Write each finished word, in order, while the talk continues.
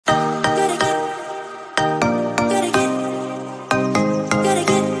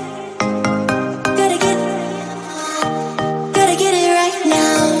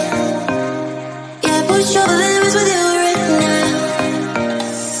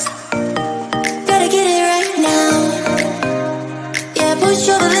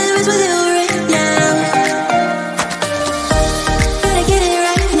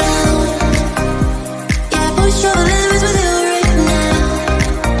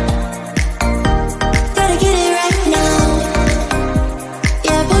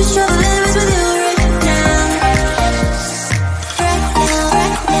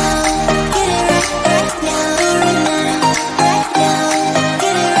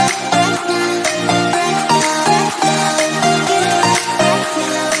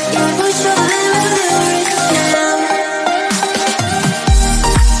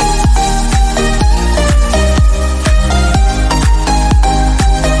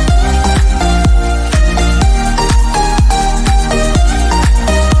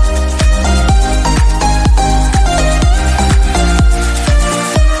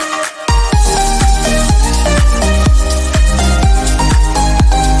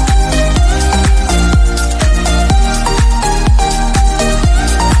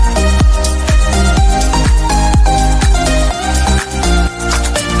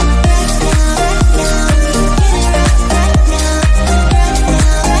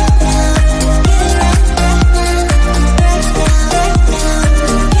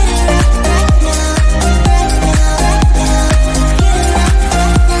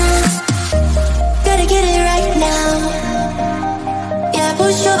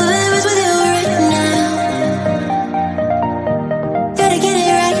push all the limits with you right now. Gotta get it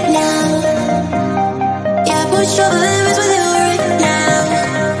right now. Yeah, push all the limits with you right now.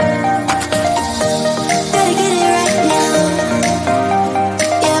 Gotta get it right now.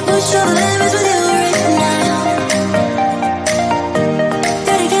 Yeah, push all the limits with you right now.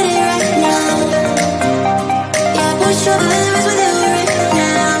 Gotta get it right now. Yeah, push all the limits with you right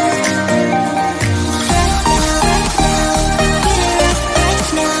now.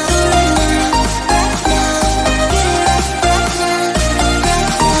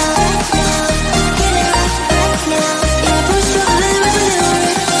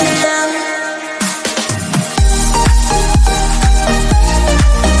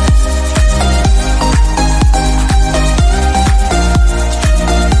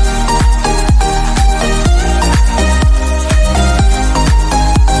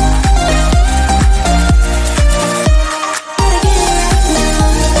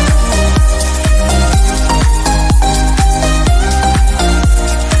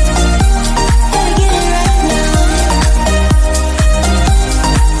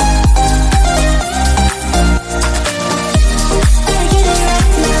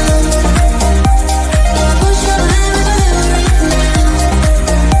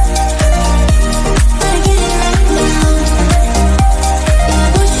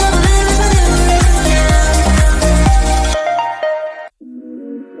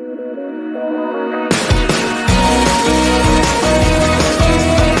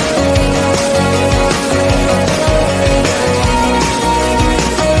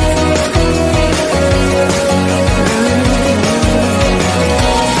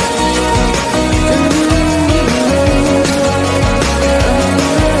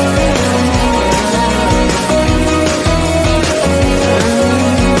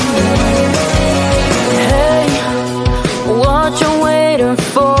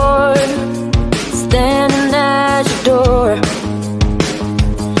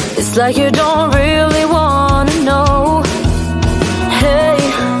 It's like you don't really wanna know. Hey,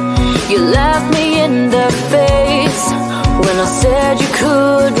 you laughed me in the face when I said you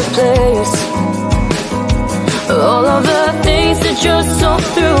could replace all of the things that you're so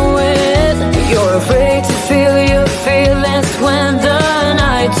through with. You're afraid to feel your feelings when the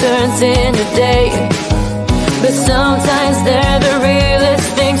night turns into day, but sometimes they're the realest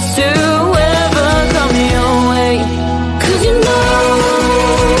things to ever come your way. 'Cause you know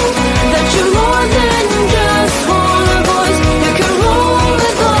that you're more than just one voice. You can roll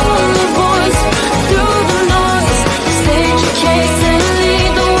with all the boys through the noise, state your case and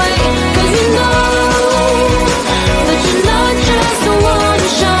lead the way. 'Cause you know that you're not just a one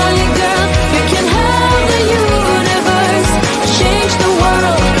shy girl. You can have the universe, change the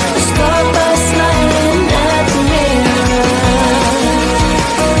world, start by smiling at the mirror.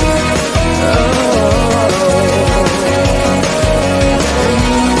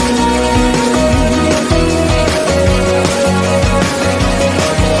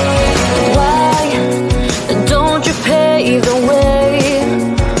 Why don't you pave the way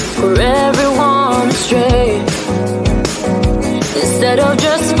for everyone astray, instead of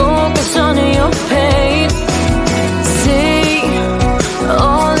just focus on your pain? See,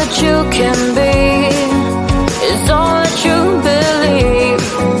 all that you can be is all that you believe.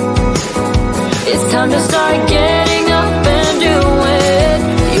 It's time to start getting up and do it.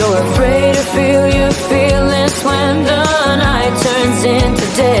 You're afraid to feel your feelings when the night turns into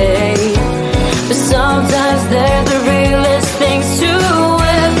day, but sometimes they're the realest things to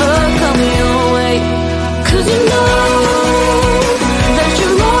ever come your way. 'Cause you know that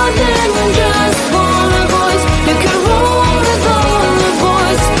you're more than just one voice. You can roll with all the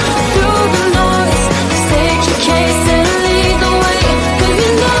boys through the noise, state your case and lead the way. 'Cause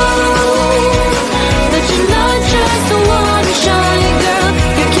you know that you're not just a one shy girl.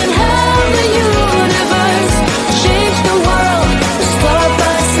 You can have the universe, change the world, start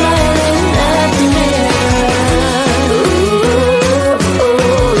by smiling at the mirror.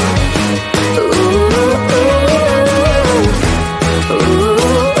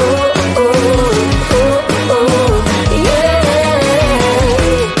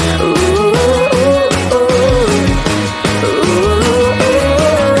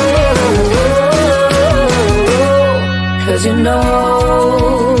 Cause you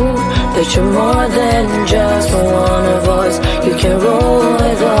know that you're more than just one voice. You can roll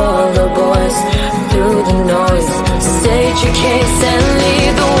with all the boys through the noise, state your case and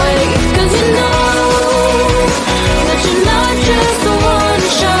lead the way. 'Cause you know that you're not just a one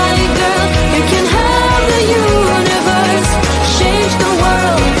shy girl. You can have the universe, change the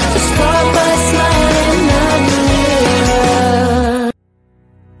world, start by smiling at the mirror.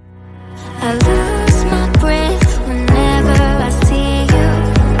 lose my breath whenever I see you.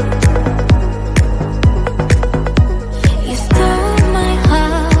 You stole my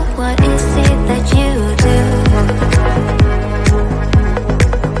heart, what is it that you do?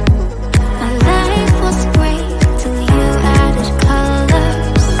 My life was great till you added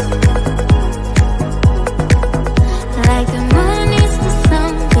colors. Like the moon is the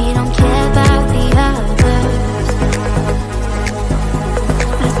sun, we don't care about the others.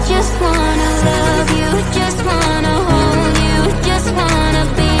 I just wanna love you, just wanna hold you, just wanna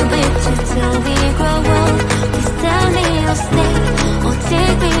be with you till we grow old. Please tell me you'll stay or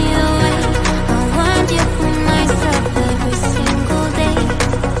take me away. I want you for myself every single day.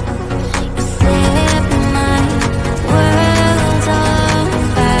 You set my world on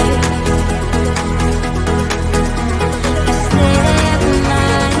fire. You set my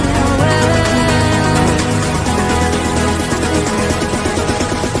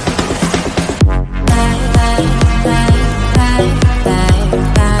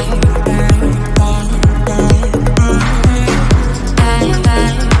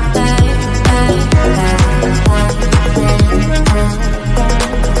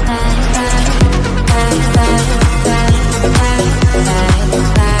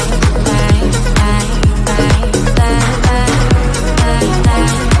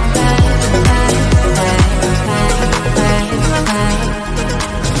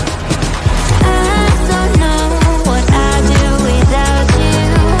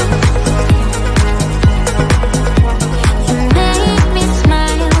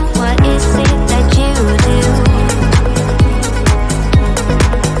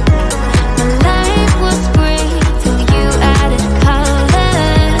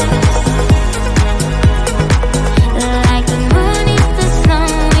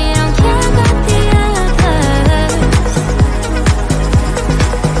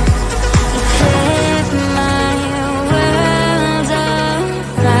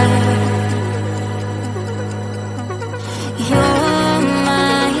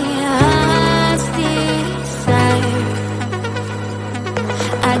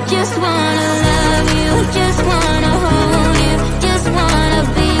just wanna love you, just wanna hold you, just wanna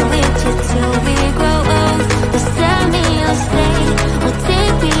be with you till we grow old. Just tell me you'll stay or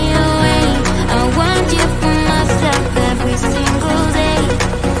take me away. I want you for myself every single day.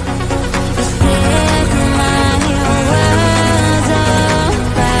 You set my world on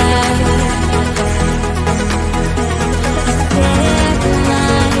fire. You set my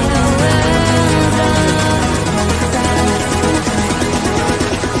world on fire.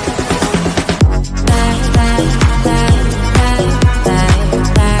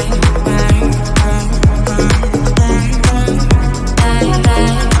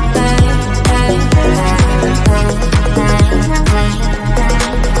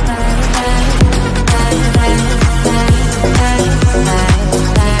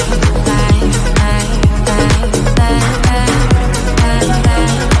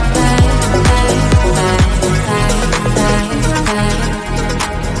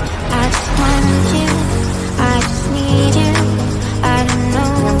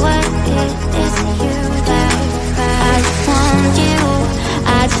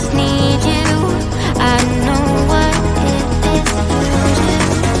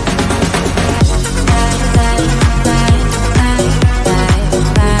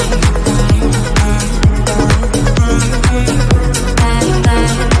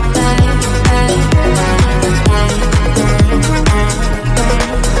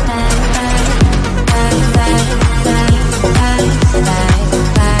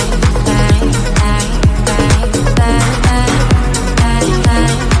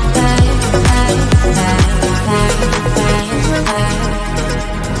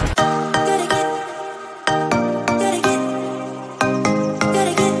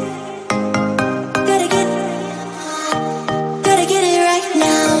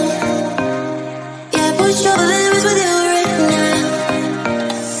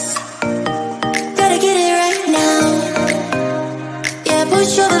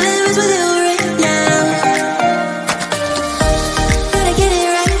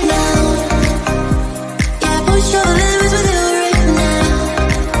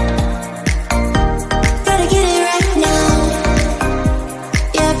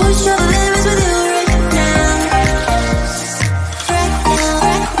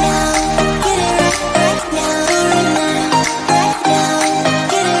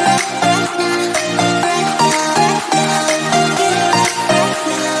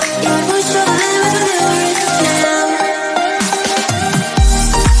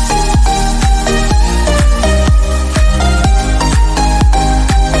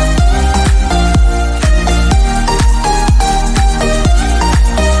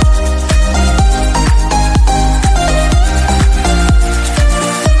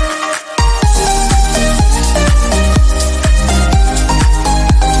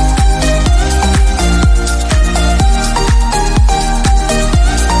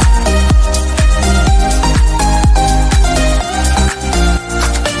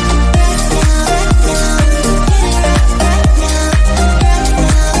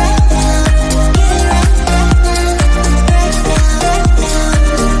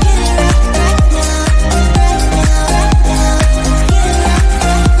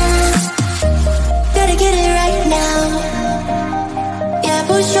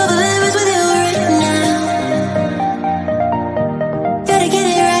 push all the limits with you right now. Gotta get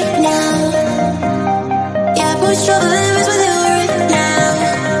it right now. Yeah, push all the limits with you right now.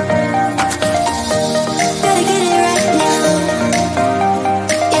 Gotta get it right now.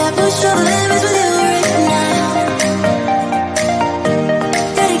 Yeah, push all the limits with you right now.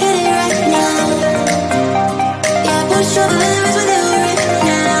 Gotta get it right now. Yeah, push all the limits with you right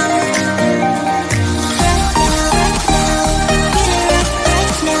now.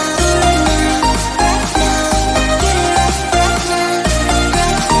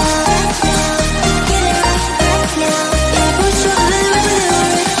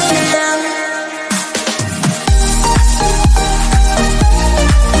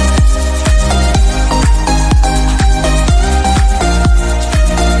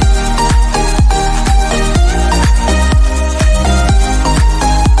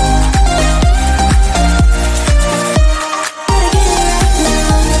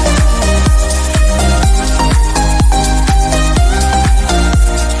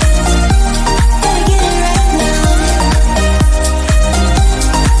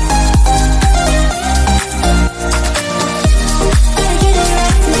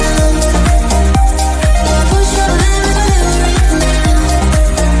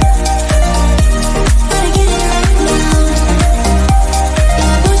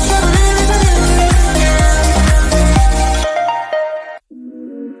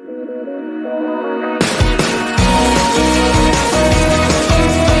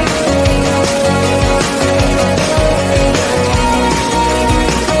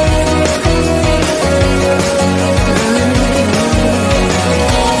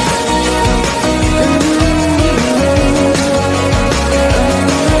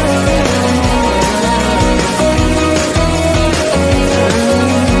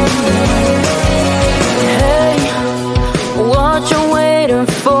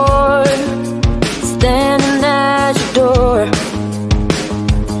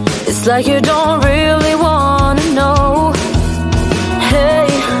 It's like you don't really wanna know. Hey,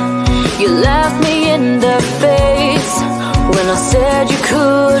 you laughed me in the face when I said you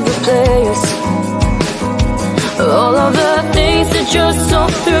could replace all of the things that you're so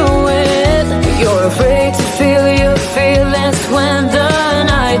through with. You're afraid to feel your feelings when the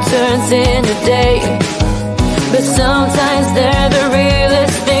night turns into day, but sometimes they're the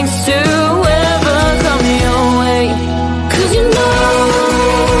realest things to ever come your way. 'Cause you know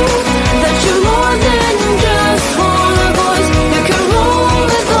that you're more than just one voice. You can roll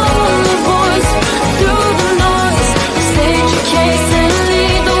with all the boys through the noise. State your case and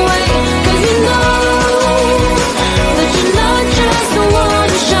lead the way. 'Cause you know that you're not just a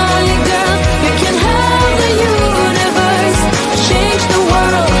one-shot girl. You can have the universe, change the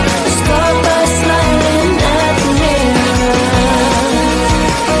world. Start by smiling at the mirror.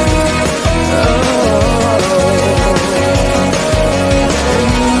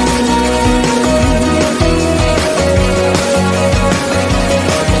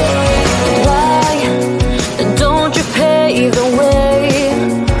 Why don't you pave the way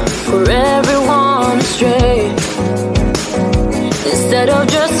for everyone astray? Instead of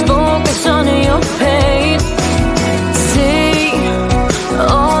just focus on your pain, see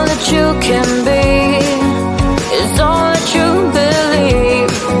all that you can be is all that you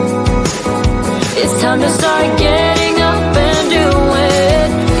believe. It's time to start